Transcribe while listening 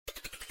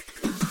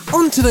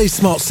On today's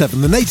Smart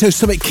 7, the NATO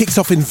summit kicks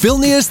off in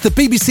Vilnius, the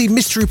BBC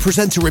mystery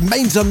presenter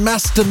remains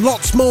unmasked and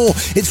lots more.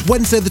 It's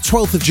Wednesday the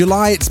 12th of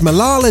July, it's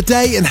Malala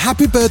Day and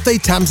happy birthday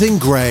Tamsin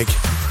Gregg.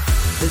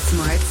 The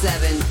Smart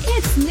 7,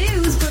 it's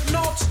news but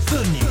Not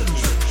the news.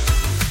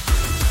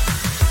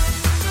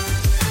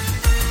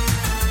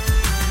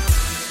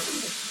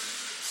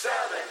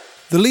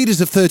 The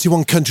leaders of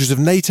 31 countries of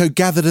NATO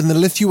gathered in the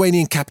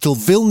Lithuanian capital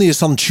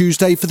Vilnius on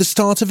Tuesday for the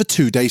start of a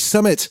two-day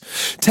summit.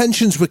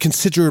 Tensions were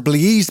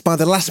considerably eased by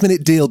the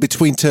last-minute deal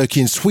between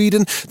Turkey and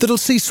Sweden that'll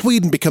see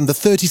Sweden become the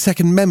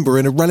 32nd member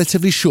in a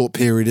relatively short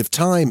period of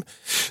time.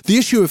 The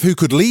issue of who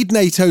could lead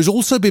NATO has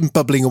also been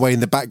bubbling away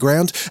in the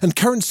background, and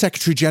current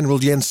Secretary-General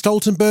Jens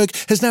Stoltenberg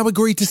has now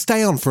agreed to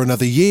stay on for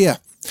another year.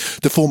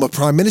 The former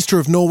Prime Minister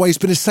of Norway has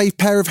been a safe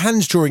pair of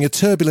hands during a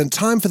turbulent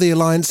time for the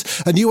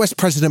alliance, and US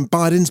President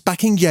Biden's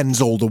backing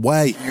Jens all the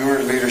way.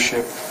 Your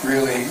leadership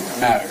really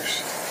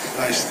matters.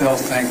 I still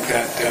think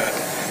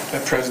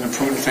that President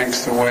Putin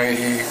thinks the way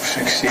he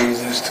succeeds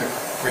is to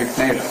break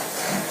NATO.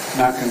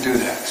 Not going to do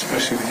that,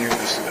 especially with you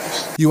as the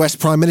best. US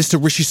Prime Minister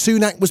Rishi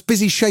Sunak was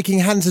busy shaking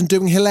hands and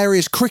doing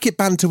hilarious cricket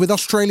banter with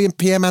Australian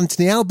PM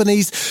Anthony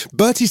Albanese,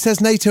 but he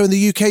says NATO and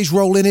the UK's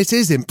role in it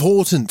is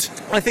important.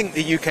 I think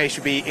the UK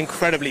should be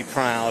incredibly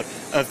proud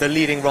of the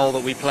leading role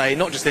that we play,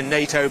 not just in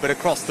NATO, but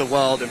across the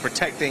world in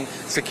protecting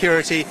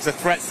security. The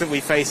threats that we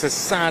face are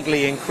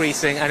sadly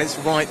increasing, and it's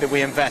right that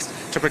we invest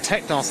to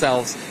protect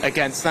ourselves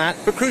against that,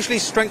 but crucially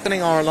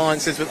strengthening our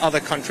alliances with other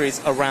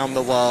countries around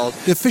the world.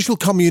 The official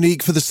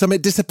communique for the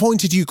summit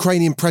disappointed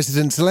Ukrainian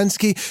President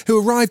Zelensky,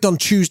 who arrived on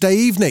Tuesday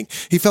evening.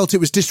 He felt it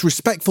was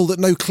disrespectful that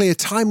no clear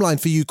timeline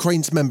for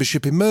Ukraine's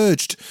membership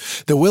emerged.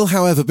 There will,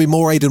 however, be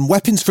more aid and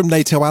weapons from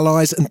NATO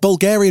allies, and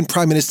Bulgarian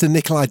Prime Minister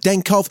Nikolai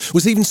Denkov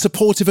was even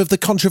supportive of the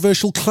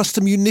controversial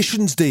cluster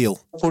munitions deal.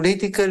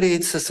 Politically,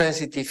 it's a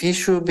sensitive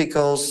issue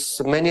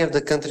because many of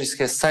the countries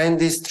have signed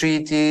this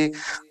treaty.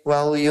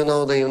 Well, you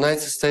know, the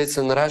United States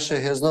and Russia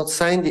have not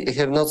signed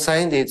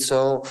it.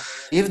 So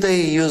if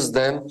they use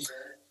them,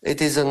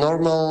 it is a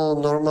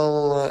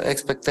normal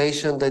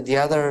expectation that the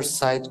other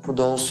side could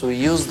also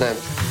use them.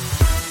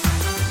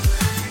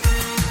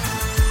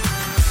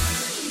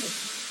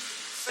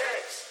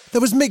 There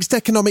was mixed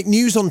economic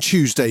news on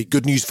Tuesday.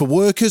 Good news for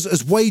workers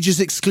as wages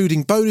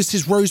excluding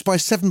bonuses rose by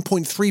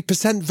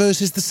 7.3%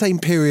 versus the same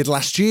period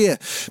last year.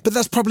 But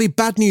that's probably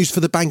bad news for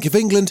the Bank of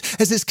England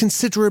as it's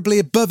considerably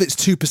above its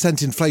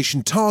 2%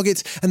 inflation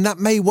target, and that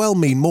may well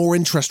mean more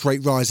interest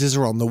rate rises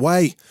are on the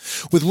way.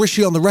 With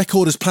Rishi on the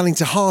record as planning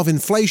to halve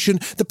inflation,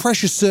 the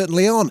pressure's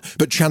certainly on,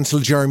 but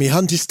Chancellor Jeremy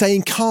Hunt is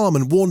staying calm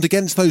and warned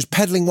against those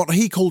peddling what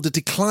he called a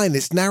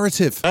declinist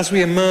narrative. As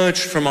we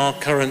emerge from our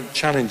current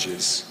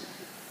challenges,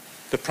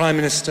 the Prime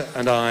Minister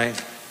and I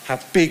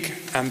have big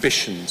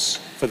ambitions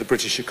for the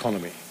British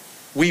economy.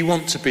 We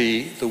want to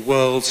be the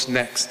world's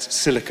next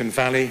Silicon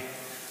Valley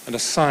and a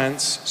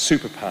science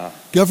superpower.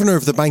 Governor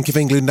of the Bank of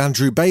England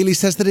Andrew Bailey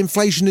says that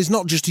inflation is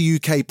not just a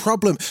UK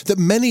problem, that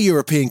many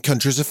European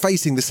countries are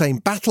facing the same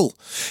battle.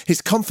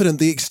 He's confident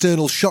the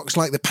external shocks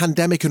like the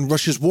pandemic and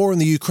Russia's war in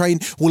the Ukraine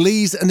will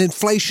ease and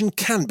inflation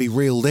can be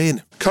reeled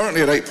in.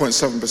 Currently at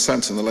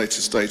 8.7% in the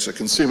latest data,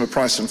 consumer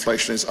price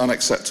inflation is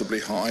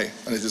unacceptably high,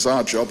 and it is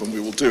our job, and we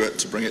will do it,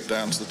 to bring it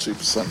down to the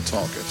 2%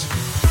 target.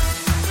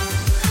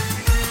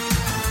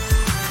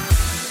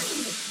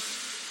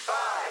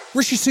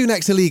 Rishi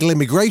Sunak's illegal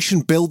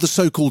immigration bill, the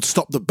so-called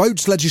Stop the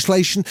Boats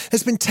legislation,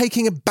 has been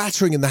taking a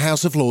battering in the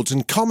House of Lords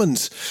and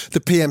Commons.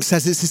 The PM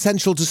says it's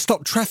essential to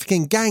stop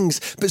trafficking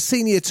gangs, but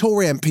senior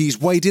Tory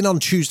MPs weighed in on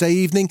Tuesday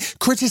evening,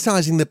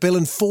 criticising the bill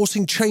and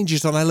forcing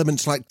changes on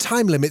elements like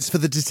time limits for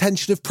the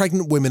detention of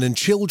pregnant women and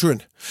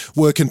children.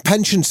 Work and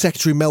Pension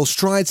Secretary Mel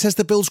Stride says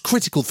the bill's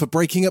critical for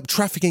breaking up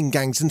trafficking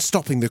gangs and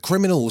stopping the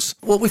criminals.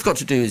 What we've got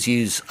to do is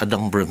use a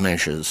number of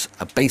measures,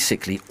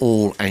 basically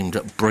all aimed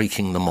at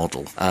breaking the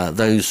model.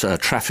 Those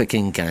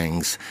trafficking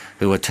gangs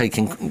who are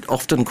taking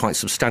often quite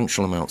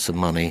substantial amounts of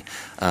money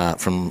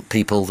from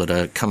people that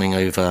are coming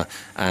over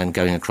and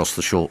going across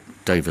the short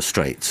Dover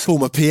Straits.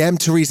 Former PM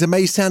Theresa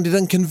May sounded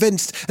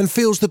unconvinced and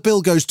feels the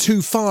bill goes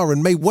too far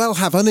and may well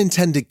have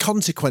unintended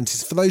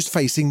consequences for those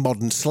facing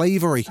modern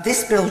slavery.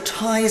 This bill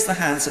ties the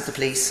hands of the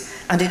police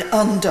and it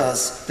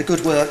undoes the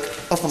good work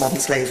of the Modern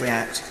Slavery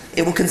Act.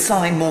 It will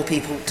consign more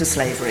people to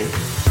slavery.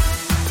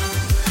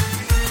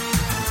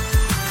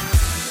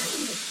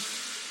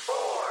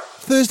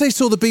 Thursday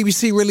saw the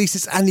BBC release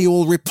its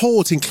annual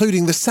report,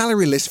 including the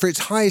salary list for its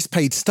highest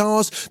paid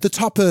stars. The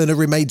top earner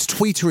remains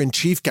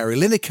Tweeter-in-Chief Gary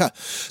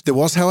Lineker. There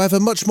was, however,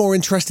 much more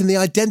interest in the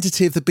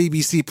identity of the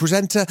BBC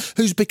presenter,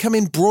 who's become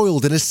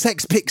embroiled in a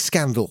sex pic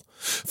scandal.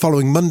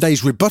 Following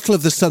Monday's rebuttal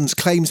of The Sun's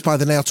claims by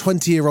the now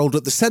 20-year-old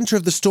at the centre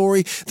of the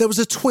story, there was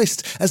a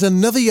twist as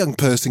another young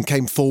person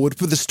came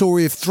forward with a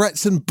story of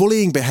threats and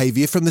bullying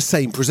behaviour from the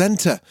same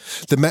presenter.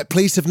 The Met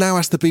Police have now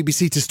asked the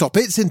BBC to stop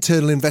its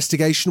internal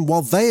investigation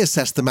while they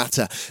assess the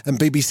matter, and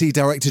BBC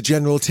Director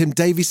General Tim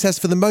Davies says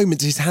for the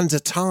moment his hands are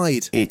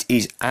tied. It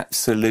is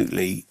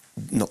absolutely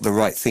not the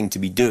right thing to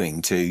be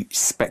doing, to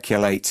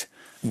speculate.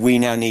 We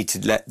now need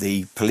to let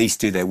the police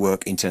do their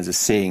work in terms of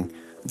seeing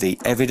the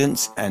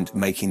evidence and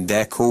making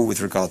their call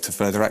with regard to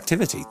further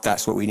activity.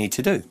 That's what we need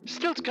to do.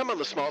 Still to come on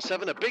the Smart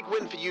 7, a big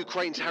win for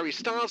Ukraine's Harry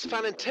Styles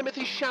fan, and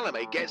Timothy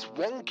Chalamet gets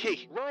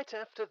wonky right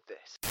after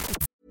this.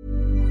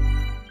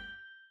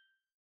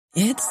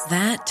 It's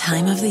that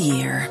time of the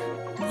year.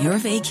 Your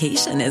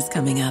vacation is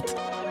coming up.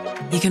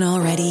 You can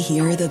already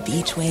hear the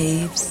beach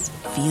waves,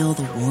 feel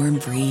the warm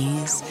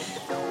breeze,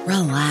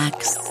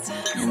 relax,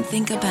 and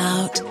think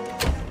about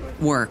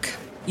work.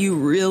 You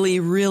really,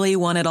 really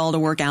want it all to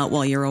work out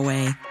while you're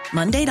away.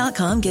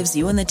 Monday.com gives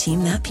you and the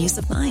team that peace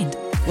of mind.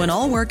 When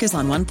all work is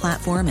on one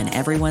platform and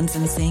everyone's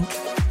in sync,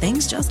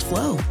 things just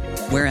flow.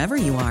 Wherever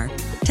you are,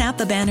 tap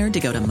the banner to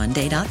go to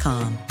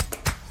Monday.com.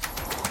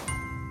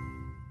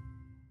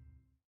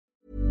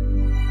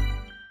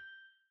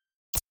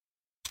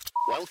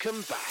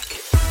 Welcome back.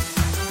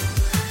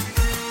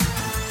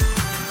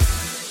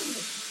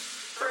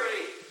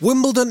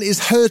 Wimbledon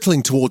is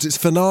hurtling towards its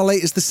finale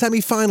as the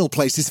semi-final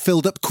places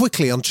filled up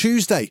quickly on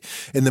Tuesday.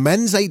 In the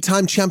men's,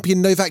 8-time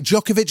champion Novak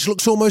Djokovic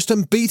looks almost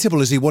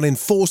unbeatable as he won in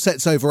 4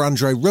 sets over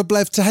Andrei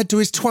Rublev to head to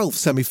his 12th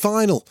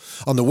semi-final.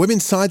 On the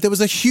women's side, there was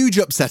a huge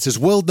upset as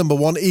world number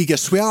 1 Iga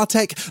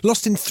Swiatek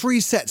lost in 3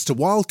 sets to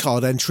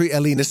wildcard entry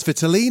Elina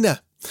Svitolina.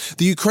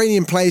 The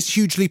Ukrainian player is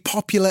hugely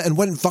popular and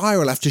went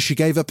viral after she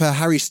gave up her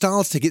Harry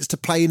Styles tickets to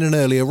play in an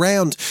earlier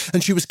round,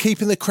 and she was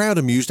keeping the crowd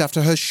amused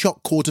after her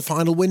shock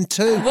quarter-final win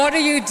too. What do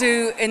you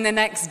do in the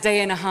next day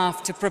and a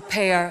half to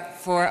prepare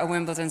for a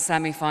Wimbledon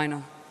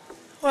semi-final?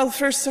 Well,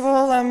 first of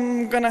all,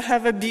 I'm gonna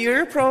have a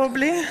beer,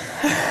 probably.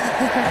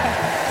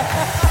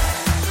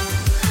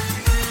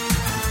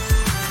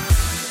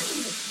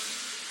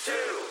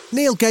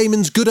 Neil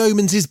Gaiman's Good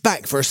Omens is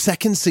back for a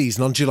second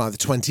season on July the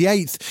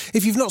 28th.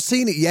 If you've not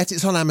seen it yet,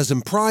 it's on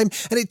Amazon Prime,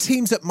 and it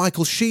teams up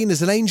Michael Sheen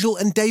as an angel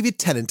and David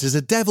Tennant as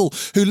a devil,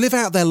 who live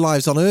out their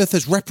lives on Earth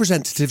as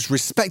representatives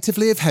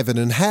respectively of heaven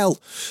and hell.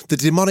 The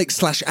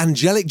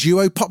demonic/angelic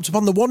duo popped up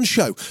on the One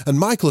Show, and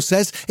Michael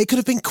says it could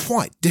have been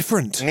quite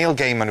different. Neil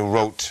Gaiman, who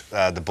wrote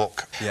the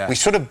book, we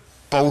sort of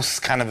both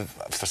kind of,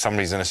 for some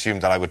reason,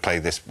 assumed that I would play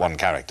this one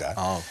character.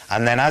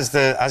 And then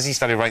as he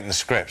started writing the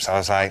scripts, I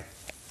was like,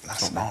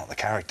 that's not the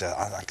character.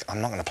 I'm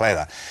not going to play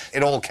that.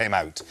 It all came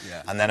out,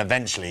 and then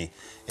eventually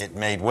it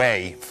made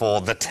way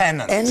for the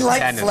Tenant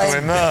to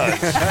emerge.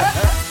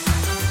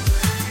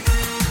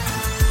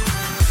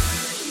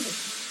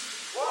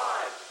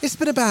 It's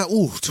been about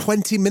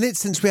 20 minutes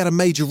since we had a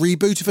major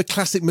reboot of a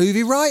classic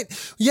movie, right?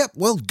 Yep,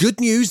 well, good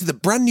news, the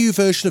brand new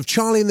version of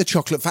Charlie and the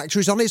Chocolate Factory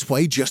is on its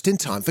way just in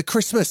time for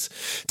Christmas.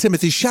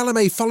 Timothy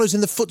Chalamet follows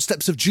in the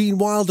footsteps of Gene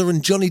Wilder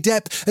and Johnny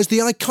Depp as the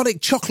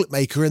iconic chocolate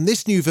maker in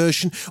this new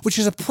version, which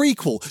is a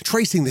prequel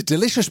tracing the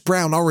delicious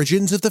brown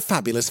origins of the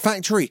fabulous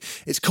factory.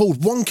 It's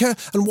called Wonka,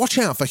 and watch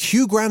out for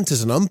Hugh Grant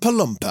as an Oompa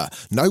Loompa.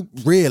 No,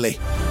 really.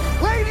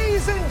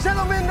 Ladies and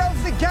gentlemen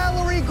of the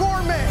Gallery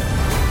Gourmet,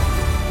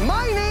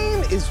 my name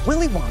is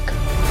Willy Wonka.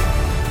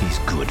 He's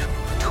good.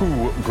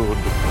 Too good.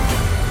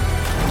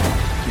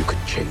 You could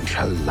change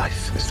her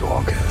life, Mr.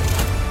 Wonka.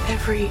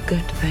 Every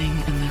good thing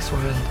in this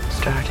world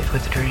started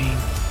with a dream.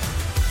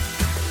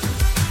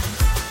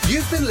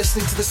 You've been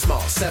listening to The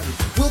Smart 7.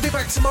 We'll be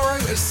back tomorrow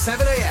at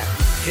 7 a.m.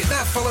 Hit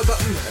that follow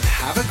button and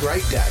have a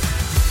great day.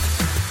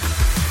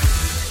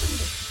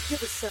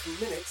 Give us 7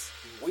 minutes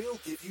and we'll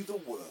give you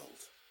the world.